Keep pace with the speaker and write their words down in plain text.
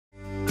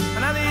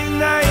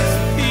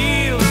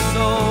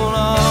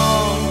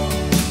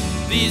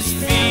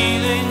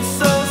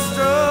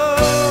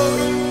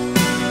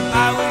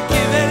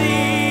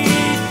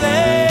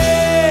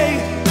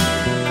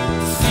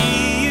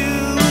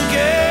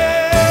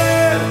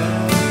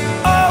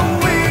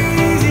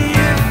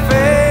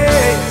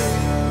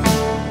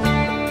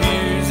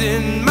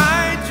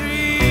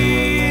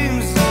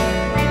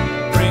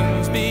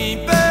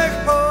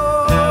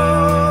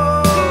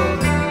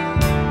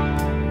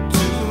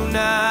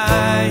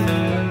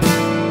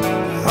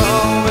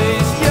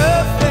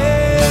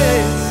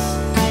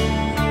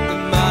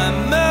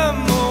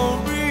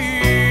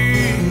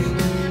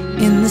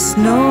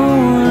snow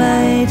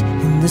light,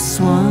 in the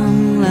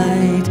swan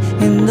light,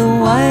 in the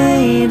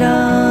white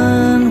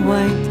on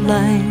white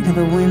light of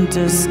a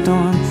winter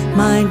storm.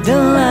 My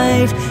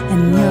delight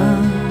and your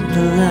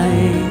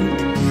delight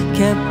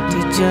kept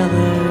each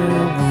other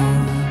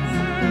warm.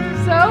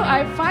 So I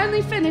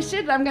finally finished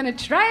it. I'm going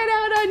to try it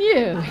out on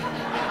you.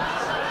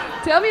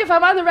 Tell me if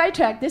I'm on the right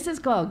track. This is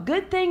called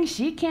Good Thing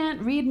She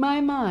Can't Read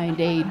My Mind,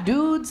 a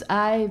Dude's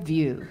Eye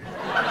View.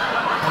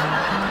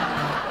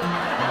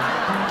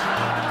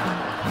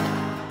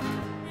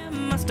 It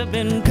must have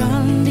been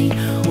Gandhi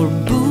or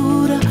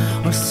Buddha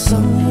or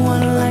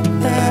someone like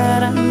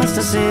that. I must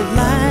have saved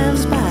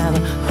lives by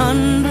the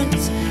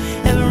hundreds.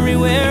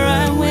 Everywhere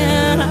I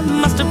went, I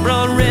must have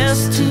brought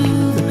rest to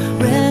the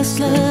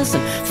restless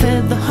and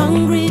fed the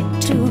hungry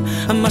too.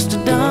 I must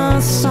have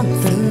done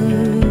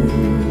something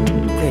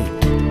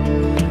great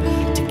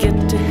to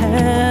get to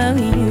have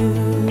you.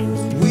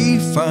 We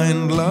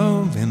find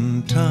love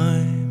in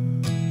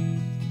time.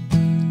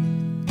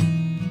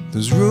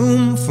 There's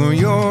room for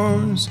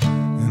yours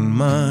and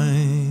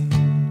mine.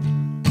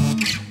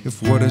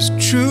 If what is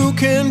true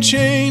can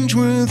change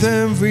with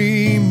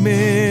every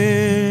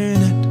minute,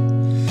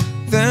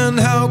 then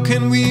how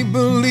can we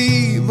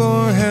believe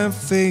or have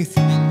faith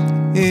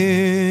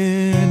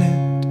in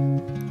it?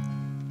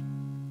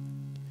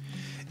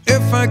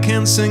 If I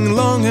can sing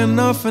long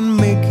enough and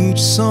make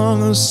each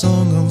song a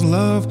song of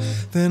love,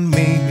 then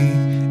maybe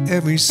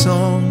every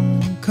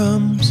song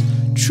comes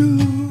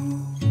true.